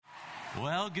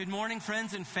Well, good morning,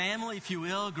 friends and family. If you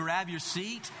will, grab your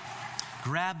seat.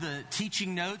 Grab the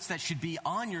teaching notes that should be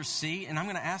on your seat. And I'm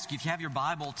going to ask you, if you have your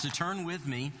Bible, to turn with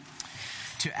me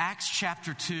to Acts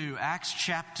chapter 2. Acts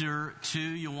chapter 2,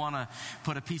 you'll want to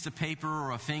put a piece of paper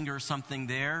or a finger or something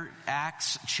there.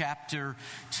 Acts chapter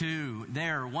 2.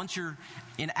 There. Once you're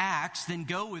in Acts, then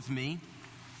go with me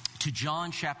to John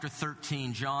chapter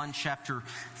 13. John chapter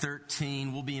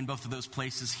 13. We'll be in both of those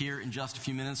places here in just a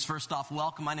few minutes. First off,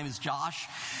 welcome. My name is Josh.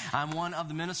 I'm one of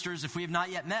the ministers. If we have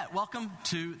not yet met, welcome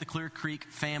to the Clear Creek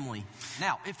family.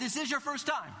 Now, if this is your first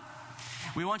time,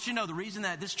 we want you to know the reason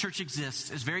that this church exists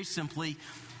is very simply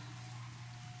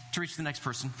to reach the next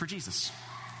person for Jesus.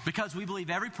 Because we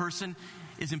believe every person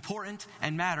is important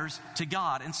and matters to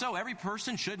God. And so every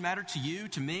person should matter to you,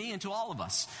 to me, and to all of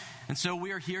us. And so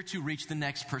we are here to reach the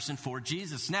next person for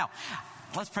Jesus. Now,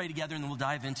 let's pray together and then we'll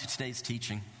dive into today's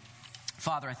teaching.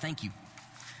 Father, I thank you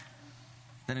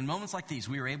that in moments like these,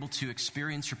 we are able to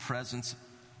experience your presence,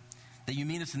 that you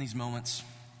meet us in these moments.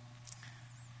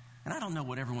 And I don't know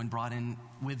what everyone brought in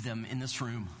with them in this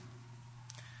room.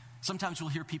 Sometimes we'll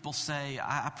hear people say,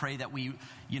 I pray that we,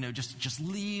 just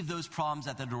leave those problems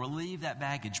at the door, leave that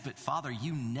baggage. But Father,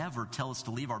 you never tell us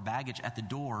to leave our baggage at the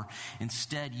door.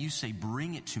 Instead, you say,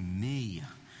 bring it to me.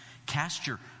 Cast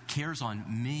your cares on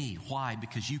me. Why?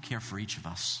 Because you care for each of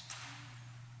us.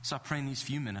 So I pray in these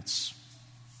few minutes,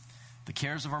 the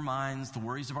cares of our minds, the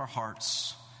worries of our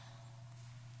hearts,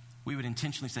 we would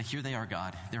intentionally say, here they are,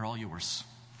 God. They're all yours.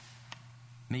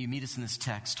 May you meet us in this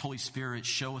text. Holy Spirit,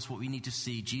 show us what we need to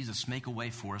see. Jesus, make a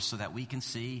way for us so that we can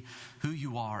see who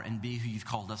you are and be who you've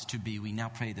called us to be. We now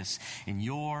pray this in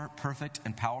your perfect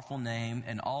and powerful name.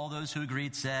 And all those who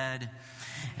agreed said,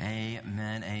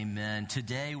 amen, amen.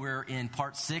 Today we're in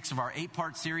part 6 of our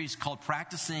 8-part series called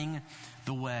Practicing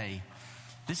the Way.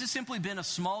 This has simply been a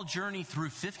small journey through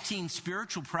 15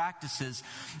 spiritual practices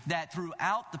that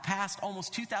throughout the past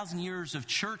almost 2,000 years of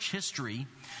church history,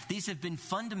 these have been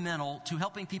fundamental to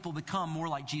helping people become more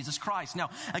like Jesus Christ.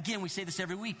 Now, again, we say this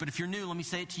every week, but if you're new, let me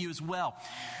say it to you as well.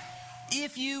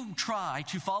 If you try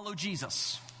to follow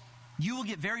Jesus, you will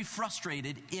get very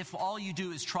frustrated if all you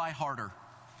do is try harder.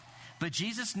 But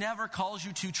Jesus never calls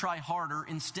you to try harder.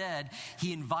 Instead,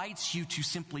 he invites you to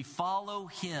simply follow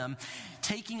him,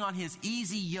 taking on his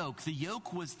easy yoke. The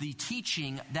yoke was the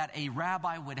teaching that a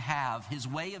rabbi would have, his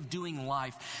way of doing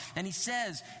life. And he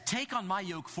says, take on my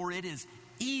yoke, for it is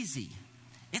easy.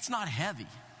 It's not heavy.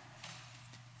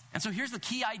 And so here's the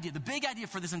key idea, the big idea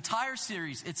for this entire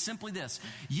series. It's simply this.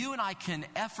 You and I can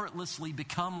effortlessly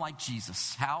become like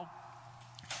Jesus. How?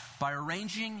 By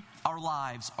arranging our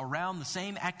lives around the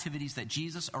same activities that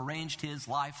Jesus arranged his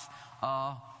life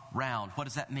around. What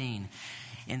does that mean?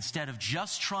 Instead of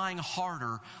just trying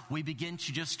harder, we begin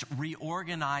to just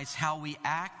reorganize how we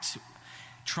act,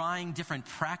 trying different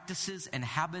practices and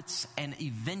habits, and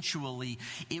eventually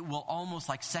it will almost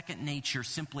like second nature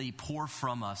simply pour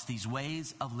from us these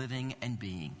ways of living and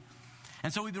being.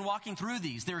 And so we've been walking through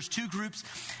these. There's 2 groups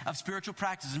of spiritual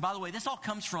practices. And by the way, this all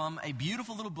comes from a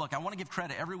beautiful little book. I want to give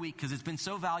credit every week because it's been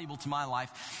so valuable to my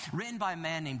life. Written by a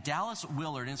man named Dallas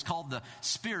Willard. And it's called The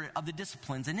Spirit of the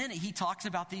Disciplines. And in it, he talks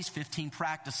about these 15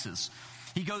 practices.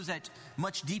 He goes at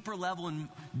much deeper level and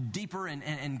deeper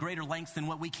and greater length than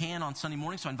what we can on Sunday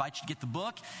morning. So I invite you to get the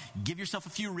book. Give yourself a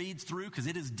few reads through because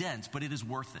it is dense, but it is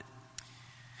worth it.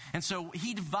 And so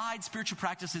he divides spiritual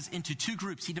practices into 2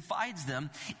 groups. He divides them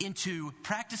into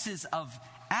practices of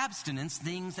abstinence,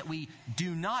 things that we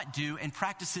do not do, and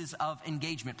practices of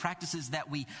engagement, practices that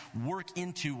we work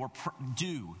into or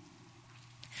do.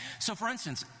 So for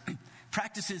instance,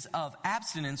 practices of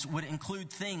abstinence would include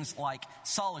things like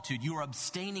solitude. You are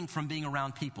abstaining from being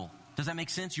around people. Does that make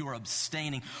sense? You are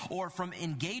abstaining. Or from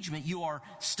engagement, you are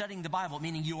studying the Bible,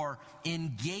 meaning you are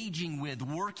engaging with,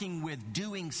 working with,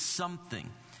 doing something.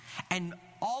 And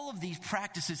all of these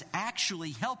practices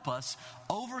actually help us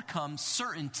overcome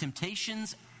certain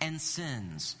temptations and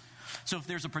sins. So if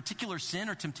there's a particular sin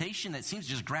or temptation that seems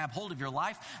to just grab hold of your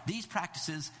life, these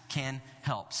practices can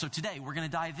help. So today we're going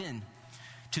to dive in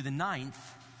to the 9th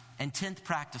and 10th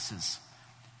practices.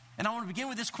 And I want to begin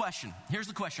with this question. Here's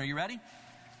the question. Are you ready?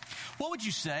 What would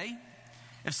you say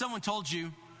if someone told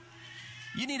you,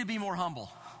 you need to be more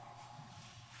humble?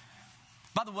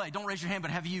 By the way, don't raise your hand,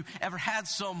 but have you ever had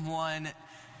someone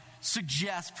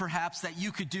suggest perhaps that you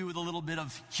could do with a little bit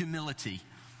of humility?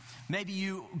 Maybe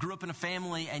you grew up in a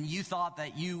family and you thought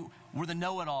that you were the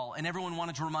know-it-all and everyone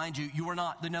wanted to remind you, you are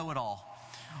not the know-it-all.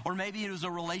 or maybe it was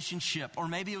a relationship, or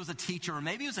maybe it was a teacher, or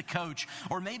maybe it was a coach,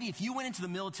 or maybe if you went into the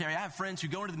military. I have friends who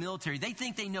go into the military. They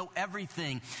think they know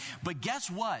everything. But guess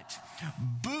what?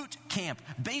 Boot camp,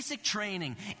 basic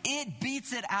training, it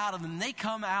beats it out of them. They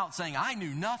come out saying, I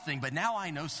knew nothing, but now I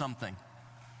know something.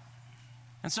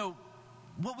 And so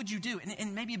what would you do?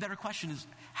 And maybe a better question is,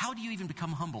 how do you even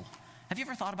become humble? Have you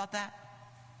ever thought about that?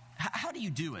 How do you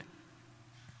do it?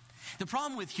 The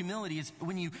problem with humility is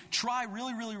when you try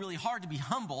really, really, really hard to be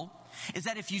humble, is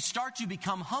that if you start to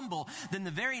become humble, then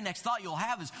the very next thought you'll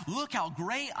have is, look how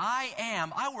great I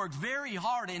am. I worked very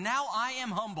hard and now I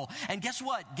am humble. And guess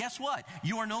what? Guess what?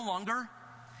 You are no longer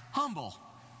humble.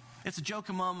 It's a joke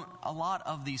among a lot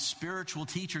of these spiritual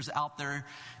teachers out there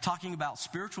talking about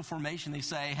spiritual formation. They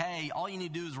say, hey, all you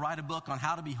need to do is write a book on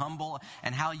how to be humble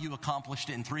and how you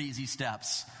accomplished it in 3 easy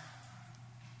steps.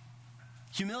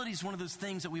 Humility is one of those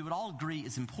things that we would all agree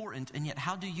is important, and yet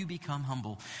how do you become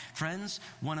humble? Friends,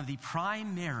 one of the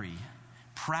primary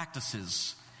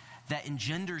practices that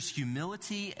engenders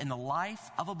humility in the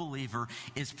life of a believer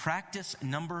is practice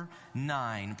number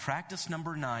 9. Practice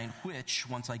number 9, which,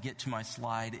 once I get to my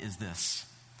slide, is this.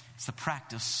 It's the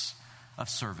practice of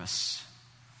service.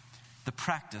 The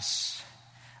practice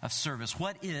of service.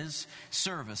 What is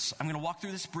service? I'm going to walk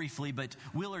through this briefly, but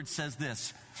Willard says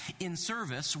this. In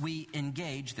service, we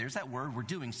engage, there's that word, we're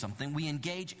doing something. We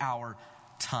engage our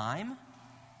time,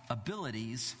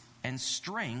 abilities, and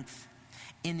strength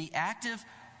in the active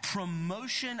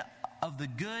promotion of the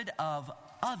good of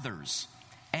others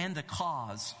and the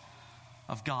cause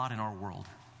of God in our world.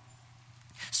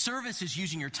 Service is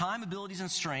using your time, abilities,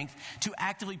 and strength to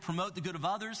actively promote the good of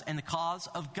others and the cause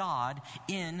of God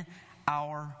in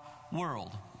our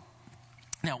world.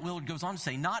 Now, Willard goes on to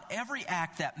say, not every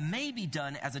act that may be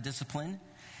done as a discipline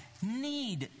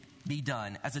need be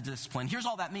done as a discipline. Here's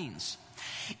all that means.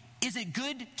 Is it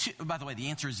good to, by the way, the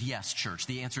answer is yes, church.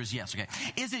 The answer is yes, okay.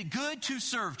 Is it good to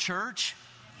serve, church?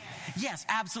 Yes,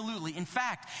 absolutely. In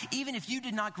fact, even if you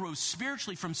did not grow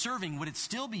spiritually from serving, would it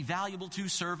still be valuable to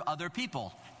serve other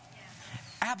people?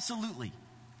 Absolutely.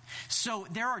 So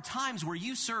there are times where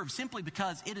you serve simply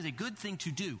because it is a good thing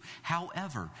to do.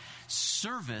 However,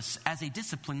 service as a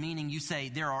discipline, meaning you say,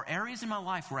 there are areas in my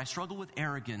life where I struggle with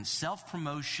arrogance,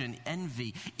 self-promotion,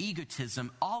 envy,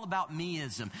 egotism, all about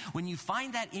meism. When you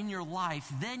find that in your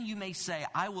life, then you may say,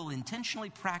 I will intentionally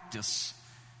practice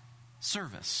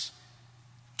service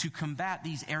to combat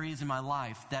these areas in my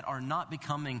life that are not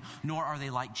becoming, nor are they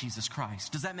like Jesus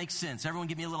Christ. Does that make sense? Everyone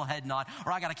give me a little head nod,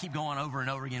 or I got to keep going over and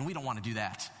over again. We don't want to do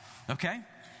that. Okay?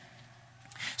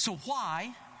 So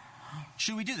why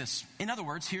should we do this? In other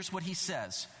words, here's what he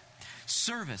says.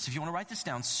 Service, if you want to write this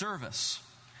down, service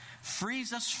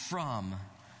frees us from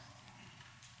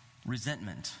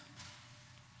resentment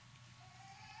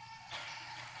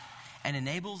and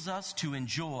enables us to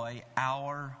enjoy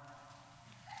our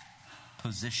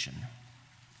position.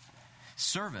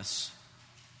 Service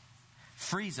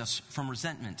frees us from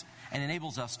resentment and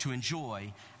enables us to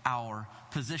enjoy our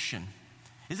position.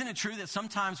 Isn't it true that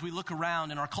sometimes we look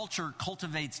around and our culture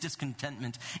cultivates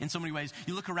discontentment in so many ways?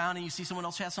 You look around and you see someone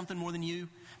else who has something more than you,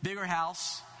 bigger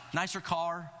house, nicer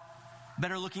car,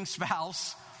 better looking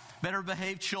spouse, better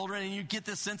behaved children, and you get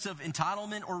this sense of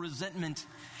entitlement or resentment.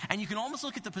 And you can almost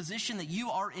look at the position that you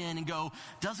are in and go,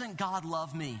 doesn't God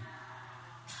love me?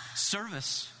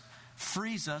 Service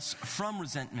frees us from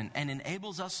resentment and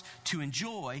enables us to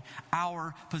enjoy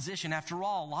our position. After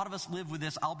all, a lot of us live with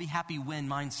this I'll be happy when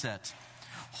mindset.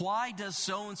 Why does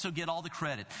so-and-so get all the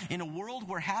credit? In a world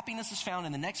where happiness is found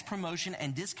in the next promotion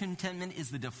and discontentment is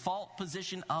the default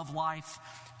position of life,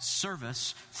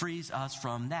 service frees us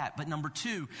from that. But number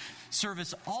 2,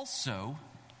 service also,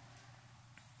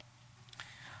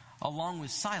 along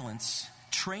with silence,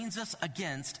 trains us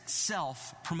against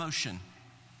self-promotion.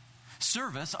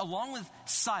 Service, along with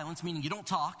silence, meaning you don't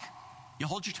talk, you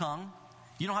hold your tongue,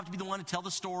 you don't have to be the one to tell the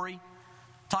story,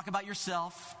 talk about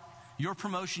yourself, your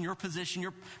promotion, your position,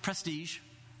 your prestige.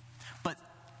 But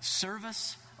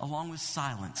service, along with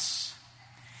silence,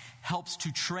 helps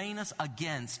to train us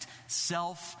against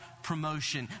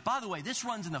self-promotion. By the way, this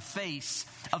runs in the face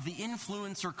of the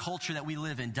influencer culture that we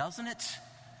live in, doesn't it?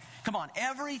 Come on,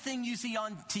 everything you see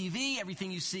on TV,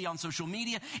 everything you see on social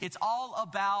media, it's all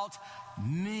about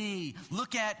me.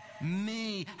 Look at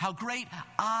me, how great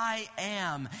I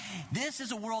am. This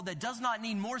is a world that does not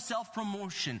need more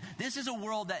self-promotion. This is a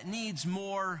world that needs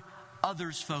more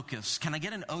others focus. Can I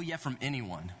get an oh yeah from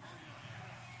anyone?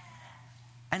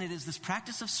 And it is this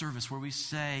practice of service where we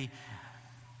say,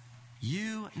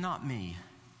 you, not me,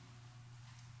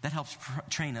 that helps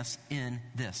train us in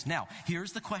this. Now,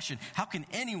 here's the question. How can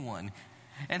anyone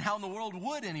And how in the world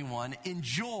would anyone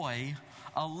enjoy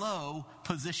a low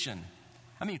position?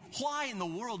 I mean, why in the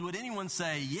world would anyone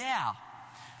say, yeah?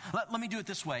 Let me do it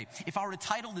this way. If I were to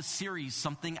title this series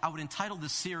something, I would entitle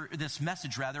this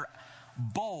message,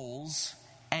 Bowls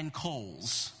and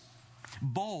Coals.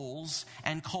 Bowls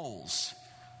and coals.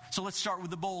 So let's start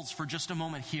with the bowls for just a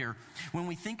moment here. When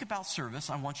we think about service,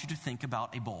 I want you to think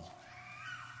about a bowl.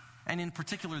 And in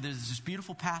particular, there's this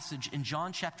beautiful passage in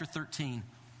John chapter 13.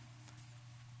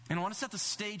 And I want to set the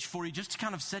stage for you just to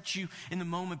kind of set you in the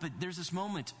moment. But there's this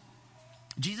moment.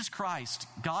 Jesus Christ,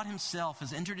 God himself,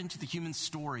 has entered into the human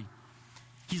story.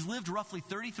 He's lived roughly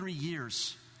 33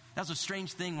 years. That was a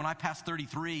strange thing when I passed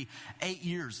 33,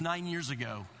 9 years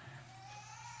ago.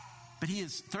 But he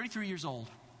is 33 years old.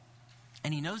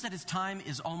 And he knows that his time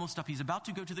is almost up. He's about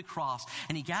to go to the cross.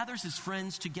 And he gathers his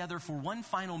friends together for one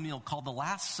final meal called the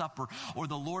Last Supper or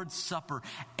the Lord's Supper.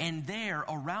 And there,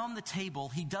 around the table,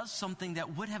 he does something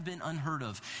that would have been unheard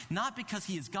of. Not because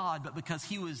he is God, but because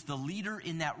he was the leader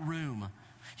in that room.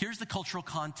 Here's the cultural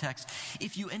context.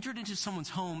 If you entered into someone's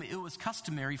home, it was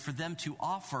customary for them to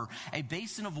offer a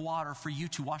basin of water for you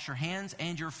to wash your hands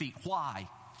and your feet. Why?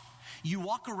 You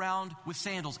walk around with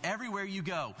sandals everywhere you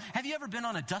go. Have you ever been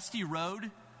on a dusty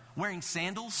road wearing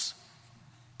sandals?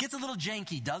 Gets a little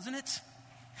janky, doesn't it?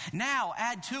 Now,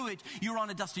 add to it, you're on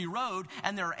a dusty road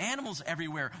and there are animals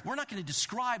everywhere. We're not going to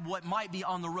describe what might be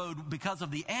on the road because of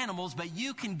the animals, but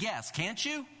you can guess, can't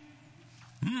you?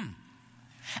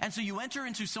 And so you enter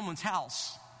into someone's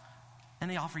house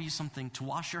and they offer you something to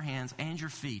wash your hands and your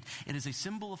feet. It is a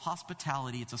symbol of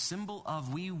hospitality. It's a symbol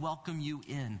of we welcome you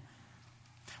in.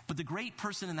 But the great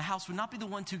person in the house would not be the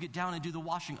one to get down and do the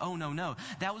washing. Oh, no.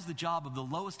 That was the job of the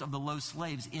lowest of the low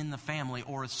slaves in the family,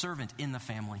 or a servant in the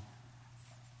family.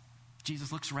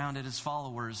 Jesus looks around at his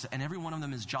followers, and every one of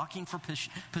them is jockeying for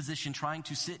position, trying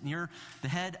to sit near the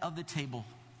head of the table.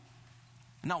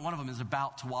 And not one of them is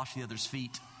about to wash the other's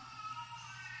feet.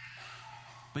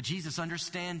 But Jesus,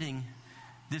 understanding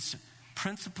this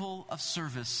principle of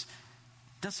service,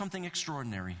 does something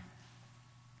extraordinary.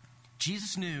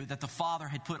 Jesus knew that the Father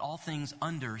had put all things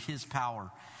under his power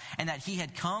and that he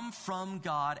had come from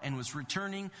God and was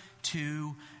returning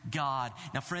to God.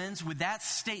 Now, friends, with that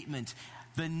statement,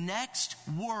 the next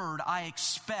word I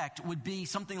expect would be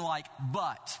something like,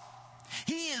 but.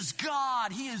 He is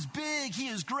God, he is big, he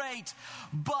is great,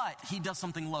 but he does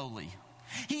something lowly.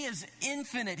 He is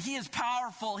infinite, he is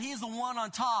powerful, he is the one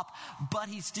on top, but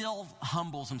he still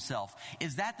humbles himself.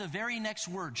 Is that the very next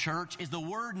word, church? Is the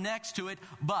word next to it,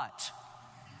 but?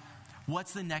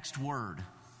 What's the next word?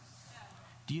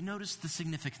 Do you notice the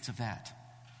significance of that?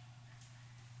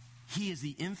 He is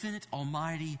the infinite,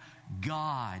 almighty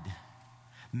God,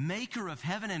 maker of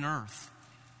heaven and earth.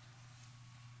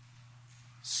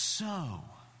 So,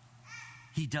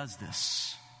 he does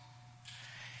this.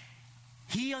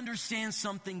 He understands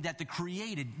something that the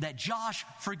created, that Josh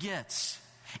forgets.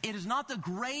 It is not the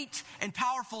great and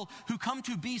powerful who come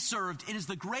to be served. It is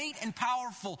the great and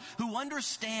powerful who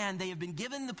understand they have been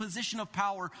given the position of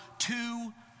power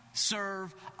to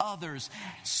serve others.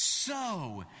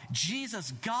 So,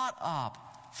 Jesus got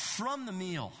up from the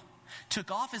meal,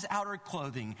 took off his outer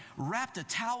clothing, wrapped a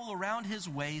towel around his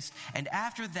waist, and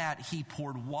after that he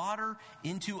poured water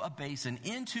into a basin,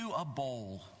 into a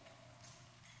bowl,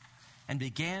 and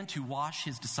began to wash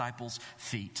his disciples'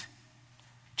 feet.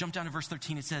 Jump down to verse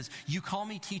 13. It says, "You call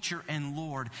me teacher and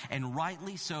Lord, and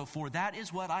rightly so, for that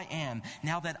is what I am,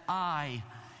 now that I,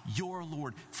 your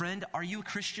Lord." Friend, are you a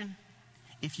Christian?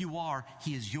 If you are,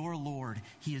 he is your Lord.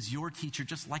 He is your teacher,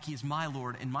 just like he is my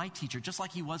Lord and my teacher, just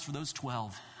like he was for those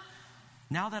 12.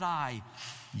 Now that I,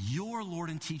 your Lord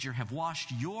and teacher, have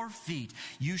washed your feet,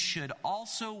 you should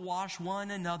also wash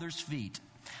one another's feet.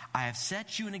 I have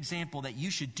set you an example that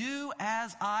you should do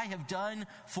as I have done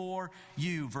for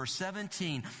you. Verse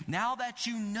 17, now that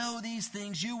you know these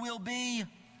things, you will be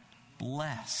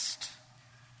blessed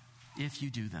if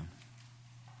you do them.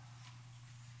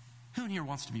 Who in here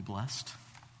wants to be blessed?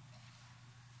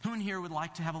 Who in here would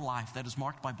like to have a life that is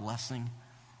marked by blessing?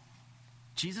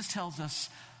 Jesus tells us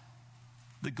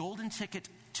the golden ticket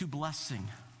to blessing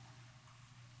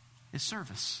is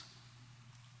service.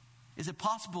 Is it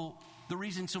possible the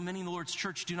reason so many in the Lord's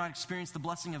church do not experience the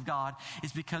blessing of God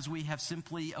is because we have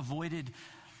simply avoided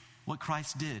what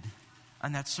Christ did,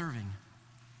 and that's serving?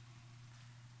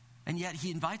 And yet he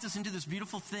invites us into this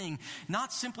beautiful thing,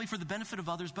 not simply for the benefit of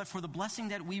others, but for the blessing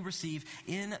that we receive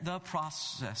in the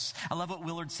process. I love what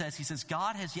Willard says. He says,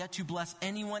 God has yet to bless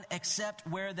anyone except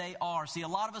where they are. See, a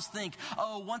lot of us think,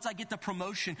 oh, once I get the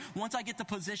promotion, once I get the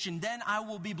position, then I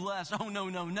will be blessed. Oh, no,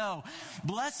 no, no.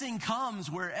 Blessing comes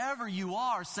wherever you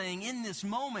are, saying in this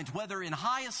moment, whether in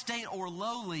high estate or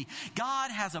lowly,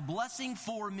 God has a blessing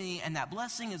for me, and that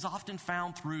blessing is often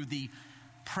found through the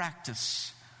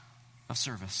practice of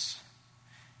service.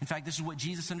 In fact, this is what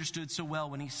Jesus understood so well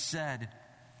when he said,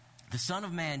 the Son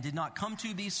of Man did not come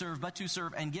to be served, but to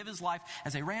serve and give his life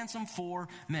as a ransom for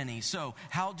many. So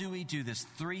how do we do this?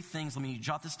 3 things. Let me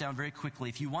jot this down very quickly.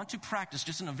 If you want to practice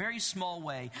just in a very small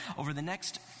way over the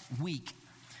next week,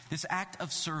 this act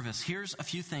of service, here's a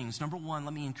few things. Number 1,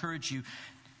 let me encourage you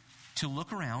to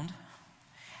look around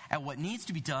at what needs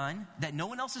to be done that no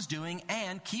one else is doing,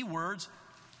 and keywords,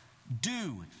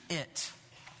 do it.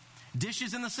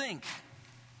 Dishes in the sink.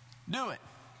 Do it.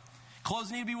 Clothes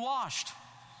need to be washed.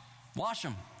 Wash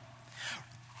them.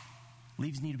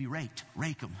 Leaves need to be raked.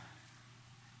 Rake them.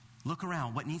 Look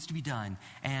around what needs to be done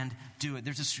and do it.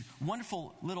 There's this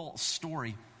wonderful little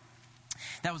story.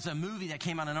 That was a movie that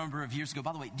came out a number of years ago.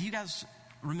 By the way, do you guys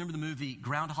remember the movie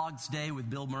Groundhog's Day with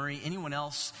Bill Murray? Anyone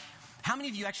else? How many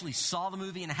of you actually saw the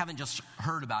movie and haven't just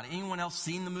heard about it? Anyone else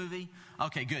seen the movie?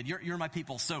 Okay, good. You're my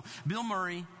people. So Bill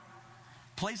Murray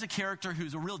plays a character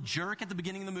who's a real jerk at the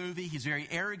beginning of the movie. He's very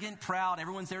arrogant, proud.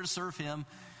 Everyone's there to serve him.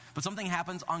 But something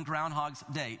happens on Groundhog's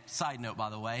Day. Side note, by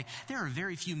the way, there are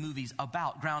very few movies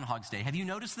about Groundhog's Day. Have you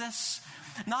noticed this?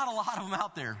 Not a lot of them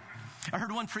out there. I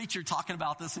heard one preacher talking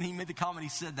about this, and he made the comment. He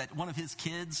said that one of his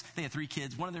kids, they had 3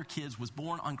 kids, one of their kids was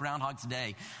born on Groundhog's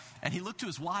Day. And he looked to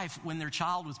his wife when their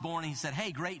child was born, and he said,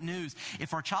 hey, great news.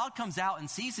 If our child comes out and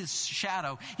sees his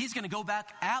shadow, he's going to go back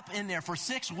up in there for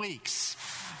 6 weeks.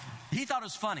 He thought it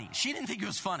was funny. She didn't think it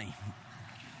was funny.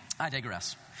 I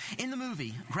digress. In the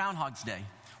movie, Groundhog's Day,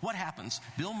 what happens?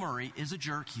 Bill Murray is a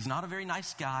jerk. He's not a very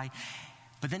nice guy.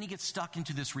 But then he gets stuck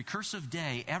into this recursive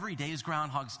day. Every day is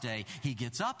Groundhog's Day. He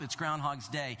gets up, it's Groundhog's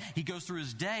Day. He goes through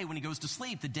his day. When he goes to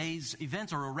sleep, the day's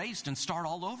events are erased and start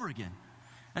all over again.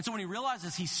 And so when he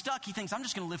realizes he's stuck, he thinks, I'm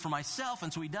just going to live for myself.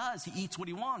 And so he does. He eats what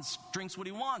he wants, drinks what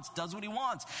he wants, does what he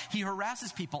wants. He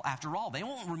harasses people. After all, they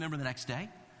won't remember the next day.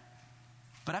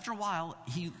 But after a while,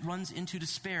 he runs into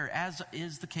despair, as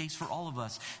is the case for all of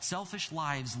us. Selfish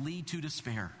lives lead to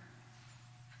despair.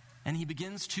 And he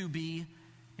begins to be,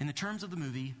 in the terms of the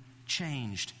movie,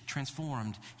 changed,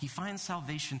 transformed. He finds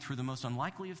salvation through the most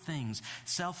unlikely of things,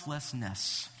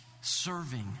 selflessness,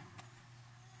 serving.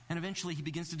 And eventually he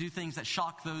begins to do things that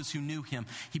shock those who knew him.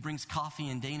 He brings coffee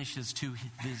and danishes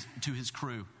to his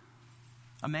crew.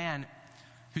 A man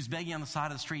who's begging on the side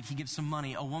of the street, he gives some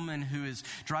money. A woman who is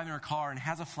driving her car and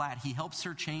has a flat, he helps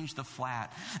her change the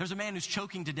flat. There's a man who's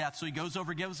choking to death, so he goes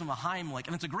over, gives him a Heimlich.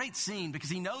 And it's a great scene because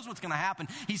he knows what's going to happen.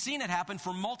 He's seen it happen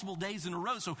for multiple days in a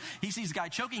row. So he sees a guy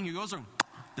choking, he goes over,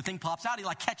 the thing pops out, he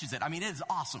catches it. I mean, it is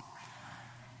awesome.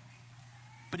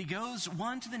 But he goes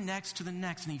one to the next,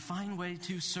 and he finds a way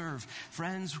to serve.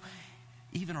 Friends,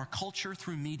 even our culture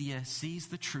through media sees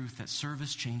the truth that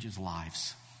service changes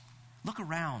lives. Look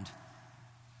around.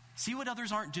 See what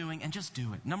others aren't doing and just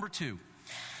do it. Number 2,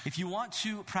 if you want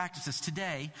to practice this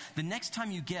today, the next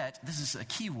time you get, this is a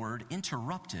key word,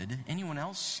 interrupted. Anyone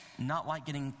else not like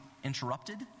getting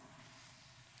interrupted?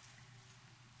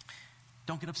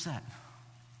 Don't get upset.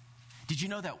 Did you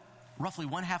know that roughly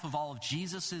 1/2 of all of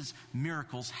Jesus'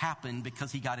 miracles happened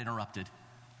because he got interrupted?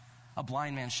 A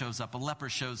blind man shows up, a leper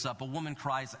shows up, a woman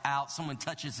cries out, someone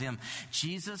touches him.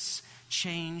 Jesus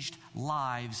changed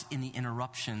lives in the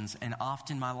interruptions, and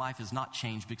often my life is not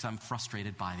changed because I'm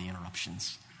frustrated by the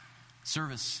interruptions.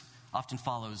 Service often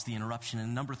follows the interruption.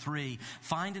 And number 3,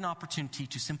 find an opportunity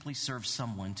to simply serve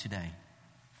someone today.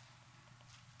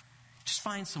 Just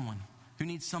find someone who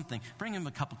needs something. Bring them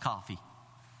a cup of coffee.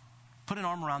 Put an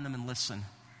arm around them and listen.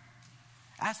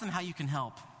 Ask them how you can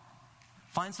help.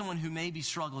 Find someone who may be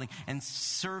struggling and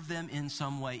serve them in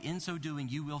some way. In so doing,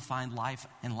 you will find life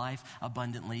and life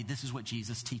abundantly. This is what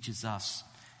Jesus teaches us.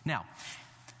 Now,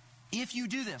 if you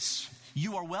do this,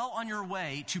 you are well on your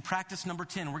way to practice number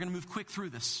 10. We're going to move quick through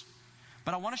this.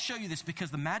 But I want to show you this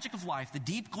because the magic of life, the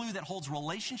deep glue that holds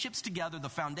relationships together, the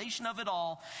foundation of it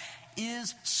all,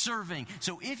 is serving.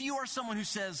 So if you are someone who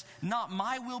says, not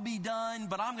my will be done,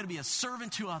 but I'm going to be a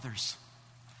servant to others,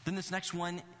 then this next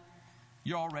one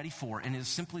you're all ready for. And it is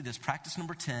simply this. Practice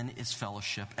number 10 is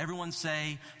fellowship. Everyone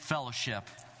say fellowship.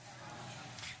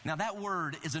 Now that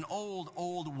word is an old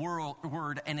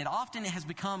word, and it often has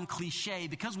become cliche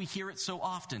because we hear it so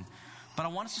often. But I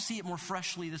want us to see it more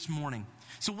freshly this morning.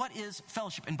 So what is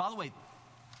fellowship? And by the way,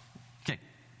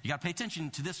 You got to pay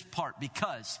attention to this part,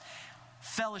 because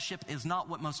fellowship is not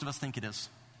what most of us think it is.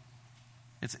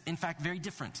 It's, in fact, very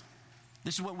different.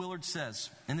 This is what Willard says,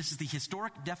 and this is the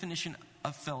historic definition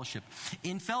of fellowship.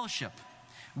 In fellowship,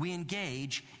 we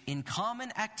engage in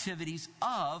common activities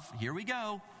of, here we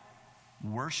go,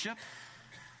 worship,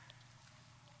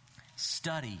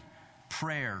 study,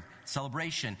 prayer,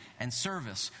 celebration, and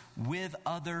service with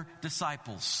other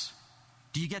disciples.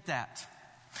 Do you get that?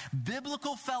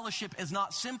 Biblical fellowship is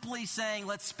not simply saying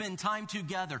let's spend time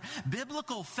together.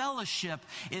 Biblical fellowship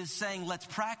is saying let's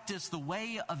practice the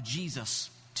way of Jesus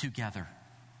together.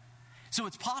 So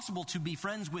it's possible to be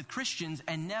friends with Christians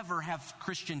and never have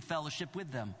Christian fellowship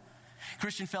with them.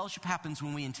 Christian fellowship happens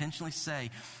when we intentionally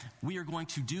say, we are going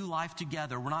to do life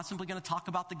together. We're not simply going to talk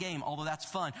about the game, although that's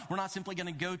fun. We're not simply going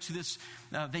to go to this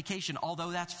vacation, although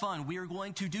that's fun. We are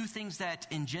going to do things that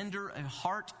engender a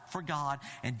heart for God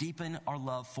and deepen our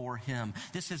love for Him.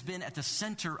 This has been at the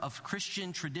center of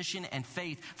Christian tradition and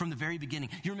faith from the very beginning.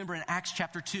 You remember in Acts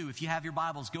chapter 2, if you have your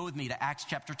Bibles, go with me to Acts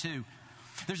chapter 2.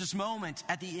 There's this moment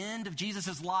at the end of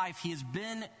Jesus' life. He has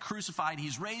been crucified.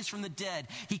 He's raised from the dead.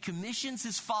 He commissions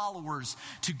his followers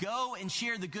to go and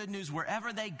share the good news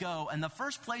wherever they go. And the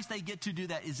first place they get to do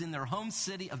that is in their home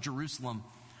city of Jerusalem.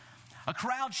 A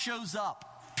crowd shows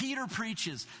up. Peter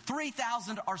preaches.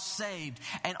 3,000 are saved.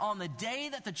 And on the day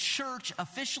that the church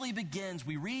officially begins,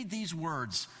 we read these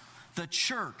words. The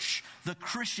church, the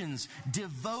Christians,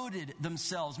 devoted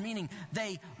themselves, meaning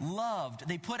they loved,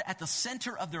 they put at the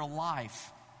center of their life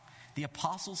the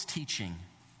apostles' teaching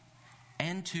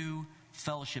and to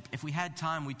fellowship. If we had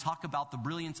time, we'd talk about the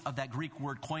brilliance of that Greek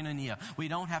word koinonia. We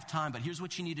don't have time, but here's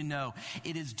what you need to know.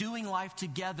 It is doing life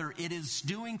together. It is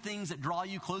doing things that draw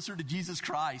you closer to Jesus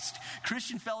Christ.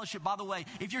 Christian fellowship, by the way,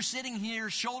 if you're sitting here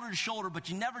shoulder to shoulder, but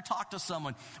you never talk to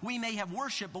someone, we may have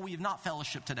worship, but we have not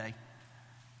fellowship today.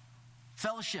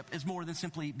 Fellowship is more than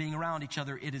simply being around each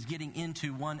other. It is getting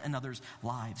into one another's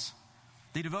lives.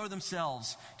 They devoted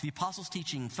themselves to the apostles'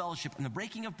 teaching, fellowship, and the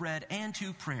breaking of bread, and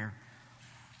to prayer.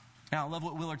 Now, I love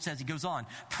what Willard says. He goes on.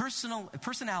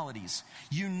 Personalities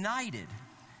united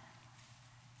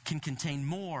can contain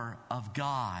more of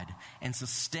God and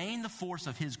sustain the force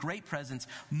of His great presence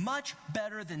much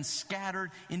better than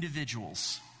scattered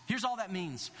individuals. Here's all that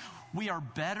means. We are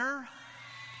better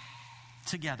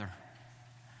together.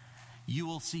 You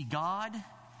will see God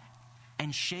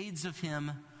and shades of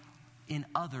Him in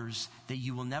others that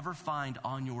you will never find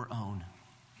on your own.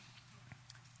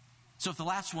 So if the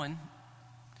last one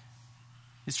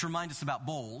is to remind us about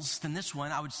bowls, then this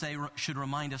one I would say should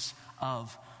remind us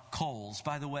of coals.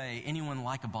 By the way, anyone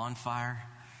like a bonfire?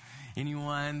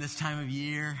 Anyone this time of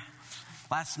year?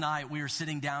 Last night we were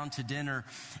sitting down to dinner,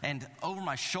 and over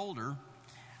my shoulder,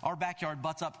 our backyard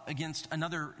butts up against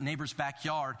another neighbor's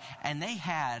backyard, and they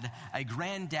had a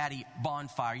granddaddy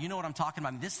bonfire. You know what I'm talking about?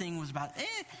 I mean, this thing was about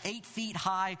 8 feet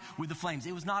high with the flames.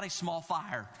 It was not a small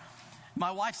fire. My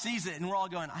wife sees it, and we're all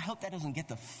going, I hope that doesn't get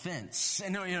the fence.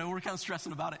 And we're kind of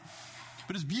stressing about it.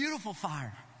 But it's a beautiful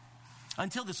fire.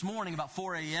 Until this morning, about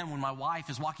 4 a.m., when my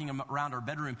wife is walking around our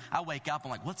bedroom, I wake up,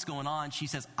 I'm like, what's going on? She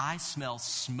says, I smell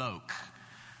smoke.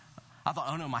 I thought,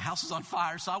 oh no, my house is on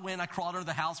fire. So I crawled under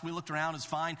the house. We looked around, it's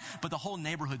fine. But the whole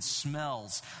neighborhood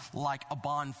smells like a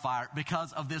bonfire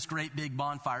because of this great big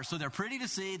bonfire. So they're pretty to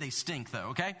see. They stink though,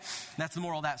 okay? That's the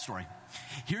moral of that story.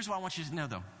 Here's what I want you to know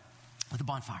though. With a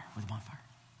bonfire.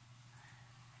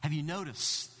 Have you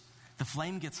noticed the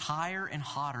flame gets higher and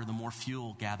hotter the more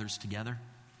fuel gathers together?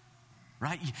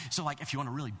 Right? So like if you want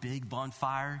a really big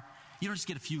bonfire, you don't just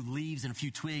get a few leaves and a few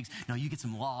twigs. No, you get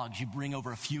some logs. You bring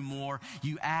over a few more.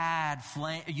 You add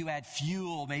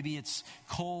fuel. Maybe it's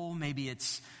coal. Maybe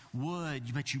it's wood.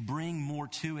 But you bring more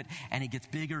to it, and it gets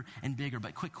bigger and bigger.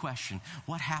 But quick question.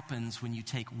 What happens when you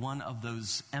take one of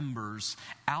those embers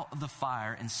out of the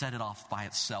fire and set it off by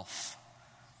itself?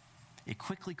 It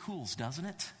quickly cools, doesn't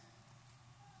it?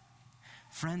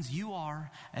 Friends, you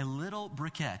are a little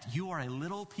briquette. You are a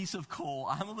little piece of coal.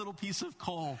 I'm a little piece of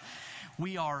coal.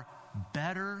 We are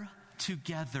better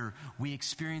together. We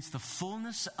experience the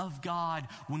fullness of God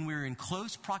when we're in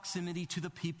close proximity to the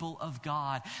people of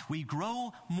God. We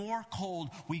grow more cold.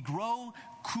 We grow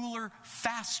cooler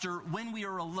faster when we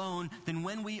are alone than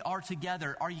when we are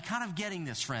together. Are you kind of getting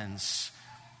this, friends?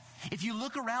 If you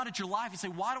look around at your life and say,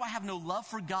 why do I have no love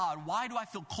for God? Why do I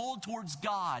feel cold towards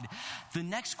God? The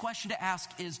next question to ask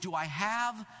is, do I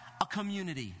have a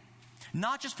community?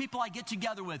 Not just people I get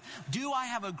together with. Do I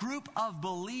have a group of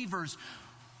believers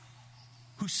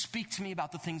who speak to me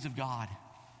about the things of God,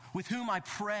 with whom I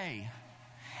pray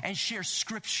and share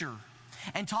scripture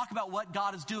and talk about what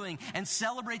God is doing and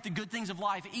celebrate the good things of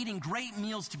life, eating great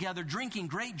meals together, drinking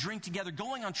great drink together,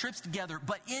 going on trips together,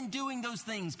 but in doing those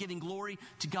things, giving glory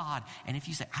to God. And if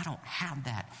you say, I don't have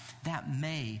that, that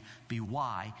may be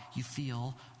why you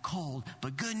feel cold.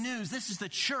 But good news, this is the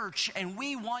church, and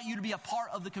we want you to be a part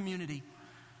of the community.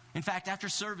 In fact, after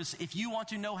service, if you want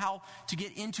to know how to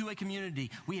get into a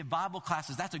community, we have Bible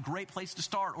classes. That's a great place to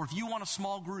start. Or if you want a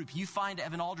small group, you find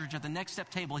Evan Aldridge at the Next Step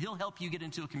table. He'll help you get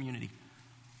into a community.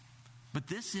 But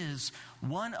this is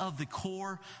one of the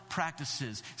core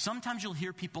practices. Sometimes you'll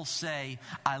hear people say,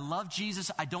 I love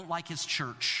Jesus, I don't like his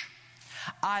church.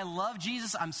 I love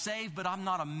Jesus, I'm saved, but I'm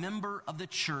not a member of the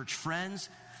church. Friends,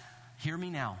 hear me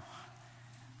now.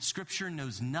 Scripture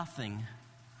knows nothing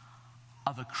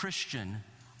of a Christian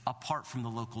apart from the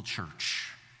local church.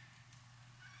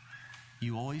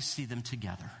 You always see them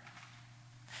together.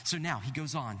 So now he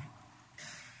goes on.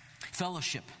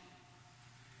 Fellowship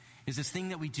is this thing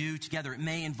that we do together. It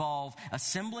may involve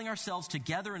assembling ourselves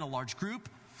together in a large group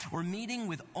or meeting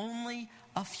with only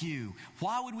a few.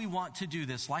 Why would we want to do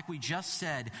this? Like we just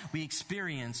said, we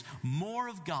experience more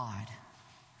of God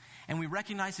and we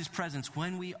recognize his presence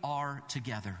when we are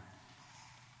together.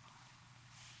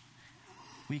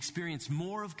 We experience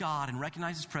more of God and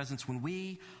recognize his presence when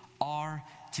we are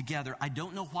together. I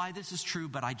don't know why this is true,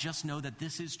 but I just know that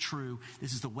this is true.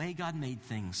 This is the way God made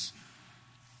things.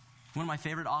 One of my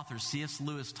favorite authors, C.S.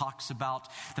 Lewis, talks about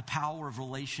the power of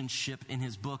relationship in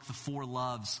his book, The Four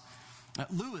Loves.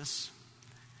 Lewis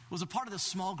was a part of this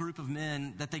small group of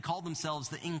men that they called themselves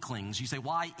the Inklings. You say,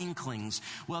 why Inklings?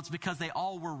 Well, it's because they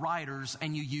all were writers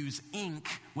and you use ink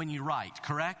when you write,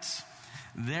 correct?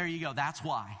 There you go. That's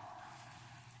why.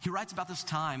 He writes about this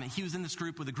time, and he was in this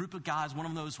group with a group of guys. One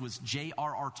of those was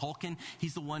J.R.R. Tolkien.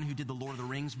 He's the one who did the Lord of the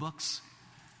Rings books.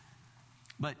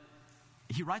 But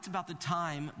he writes about the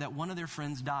time that one of their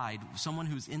friends died, someone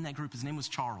who was in that group. His name was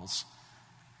Charles.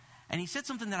 And he said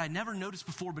something that I'd never noticed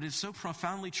before, but is so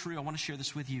profoundly true. I want to share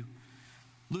this with you.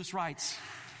 Lewis writes,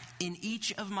 in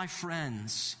each of my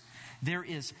friends, there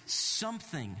is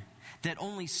something that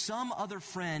only some other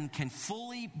friend can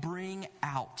fully bring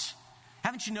out.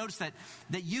 Haven't you noticed that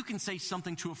you can say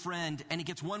something to a friend and it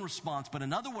gets one response, but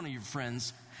another one of your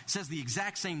friends says the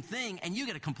exact same thing and you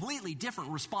get a completely different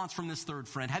response from this third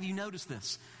friend? Have you noticed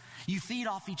this? You feed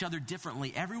off each other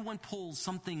differently. Everyone pulls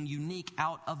something unique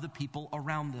out of the people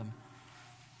around them.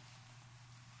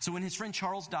 So when his friend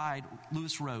Charles died,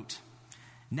 Lewis wrote,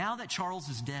 now that Charles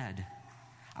is dead,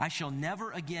 I shall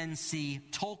never again see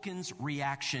Tolkien's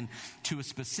reaction to a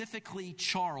specifically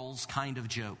Charles kind of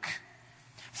joke.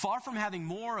 Far from having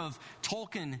more of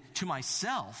Tolkien to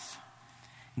myself,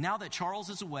 now that Charles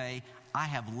is away, I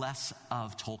have less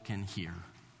of Tolkien here.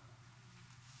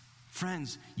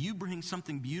 Friends, you bring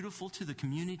something beautiful to the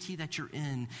community that you're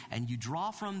in, and you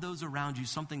draw from those around you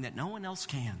something that no one else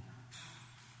can.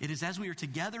 It is as we are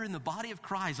together in the body of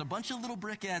Christ, a bunch of little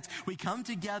briquettes, we come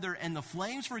together and the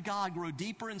flames for God grow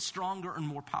deeper and stronger and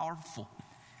more powerful.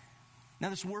 Now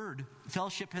this word,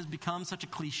 fellowship, has become such a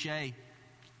cliche.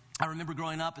 I remember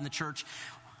growing up in the church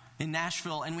in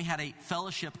Nashville, and we had a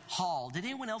fellowship hall. Did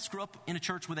anyone else grow up in a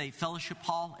church with a fellowship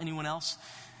hall? Anyone else?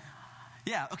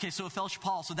 Yeah, okay, so a fellowship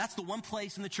hall. So that's the one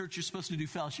place in the church you're supposed to do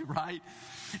fellowship, right?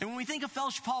 And when we think of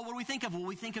fellowship hall, what do we think of? Well,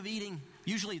 we think of eating.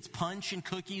 Usually it's punch and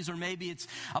cookies, or maybe it's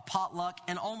a potluck,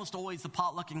 and almost always the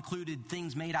potluck included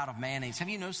things made out of mayonnaise. Have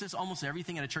you noticed this? Almost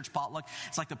everything at a church potluck,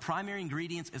 it's like the primary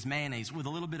ingredients is mayonnaise with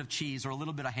a little bit of cheese or a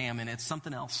little bit of ham in it. It's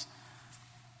something else.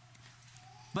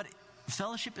 But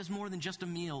fellowship is more than just a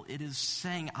meal. It is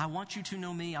saying, I want you to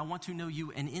know me, I want to know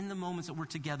you, and in the moments that we're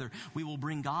together, we will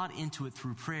bring God into it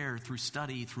through prayer, through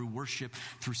study, through worship,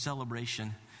 through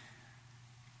celebration.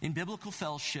 In biblical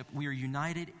fellowship, we are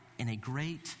united in a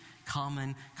great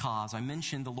common cause. I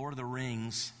mentioned the Lord of the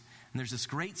Rings, and there's this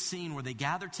great scene where they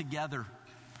gather together,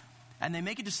 and they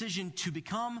make a decision to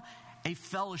become a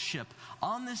fellowship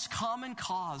on this common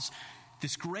cause,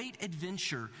 this great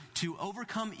adventure to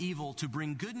overcome evil, to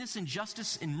bring goodness and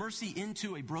justice and mercy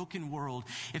into a broken world.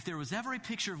 If there was ever a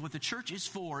picture of what the church is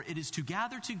for, it is to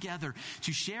gather together,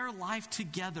 to share life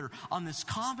together on this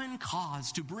common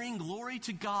cause, to bring glory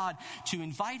to God, to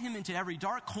invite him into every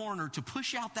dark corner, to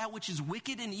push out that which is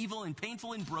wicked and evil and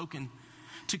painful and broken,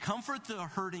 to comfort the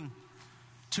hurting,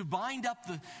 to bind up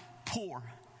the poor,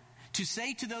 to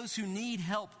say to those who need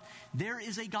help, there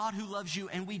is a God who loves you,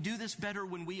 and we do this better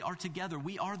when we are together.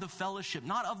 We are the fellowship,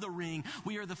 not of the ring.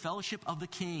 We are the fellowship of the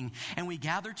King, and we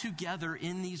gather together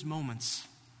in these moments.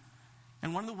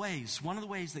 And one of the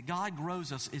ways that God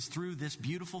grows us is through this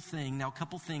beautiful thing. Now, a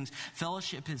couple things.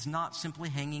 Fellowship is not simply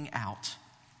hanging out.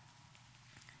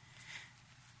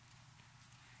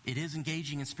 It is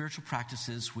engaging in spiritual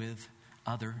practices with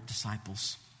other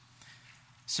disciples.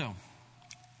 So,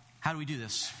 how do we do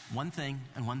this? One thing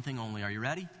and one thing only. Are you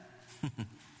ready?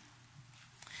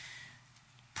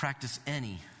 Practice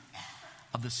any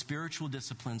of the spiritual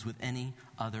disciplines with any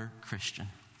other Christian.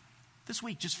 This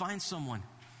week, just find someone.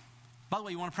 By the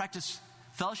way, you want to practice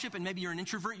fellowship and maybe you're an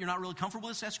introvert, you're not really comfortable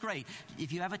with this, that's great.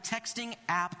 If you have a texting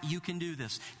app, you can do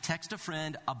this. Text a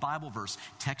friend a Bible verse.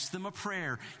 Text them a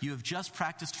prayer. You have just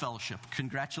practiced fellowship.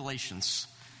 Congratulations.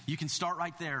 You can start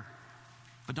right there,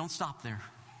 but don't stop there.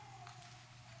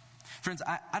 Friends,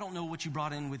 I don't know what you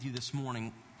brought in with you this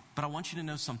morning, but I want you to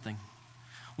know something.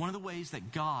 One of the ways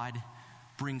that God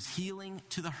brings healing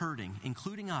to the hurting,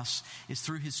 including us, is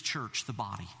through his church, the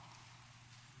body.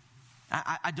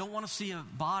 I don't want to see a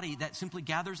body that simply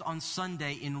gathers on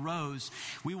Sunday in rows.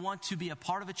 We want to be a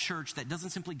part of a church that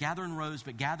doesn't simply gather in rows,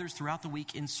 but gathers throughout the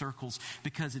week in circles,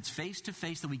 because it's face to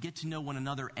face that we get to know one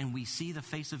another and we see the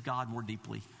face of God more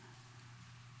deeply.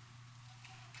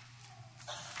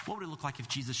 What would it look like if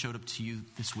Jesus showed up to you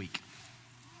this week?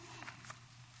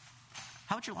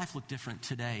 How would your life look different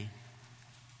today?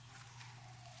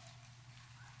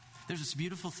 There's this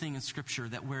beautiful thing in Scripture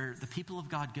that where the people of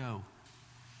God go,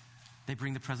 they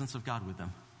bring the presence of God with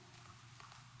them.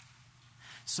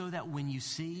 So that when you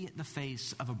see the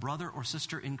face of a brother or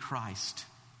sister in Christ,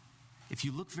 if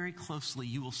you look very closely,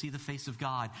 you will see the face of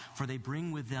God, for they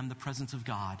bring with them the presence of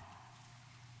God.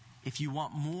 If you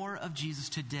want more of Jesus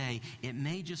today, it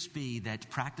may just be that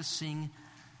practicing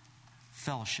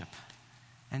fellowship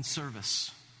and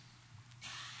service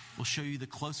will show you the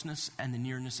closeness and the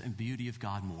nearness and beauty of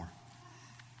God more.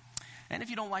 And if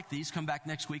you don't like these, come back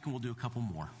next week and we'll do a couple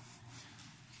more.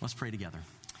 Let's pray together.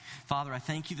 Father, I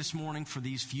thank you this morning for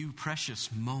these few precious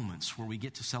moments where we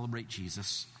get to celebrate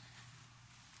Jesus.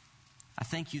 I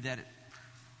thank you that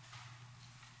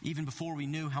even before we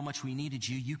knew how much we needed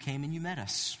you, you came and you met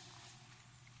us.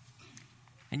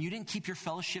 And you didn't keep your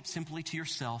fellowship simply to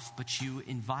yourself, but you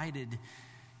invited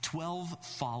 12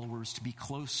 followers to be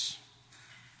close.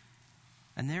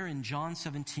 And there in John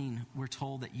 17, we're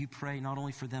told that you pray not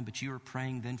only for them, but you are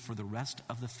praying then for the rest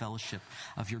of the fellowship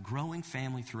of your growing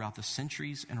family throughout the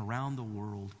centuries and around the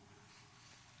world.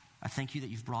 I thank you that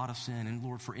you've brought us in. And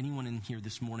Lord, for anyone in here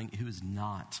this morning who is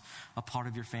not a part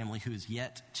of your family, who is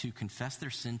yet to confess their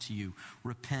sin to you,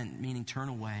 repent, meaning turn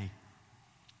away,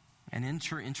 and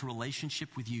enter into relationship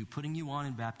with you, putting you on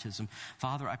in baptism.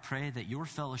 Father, I pray that your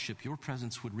fellowship, your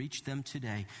presence would reach them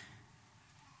today.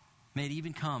 May it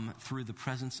even come through the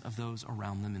presence of those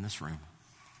around them in this room,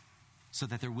 so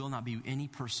that there will not be any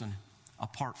person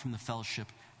apart from the fellowship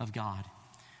of God.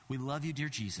 We love you, dear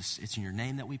Jesus. It's in your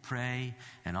name that we pray.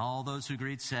 And all those who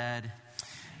agreed said,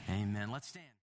 amen. Let's stand.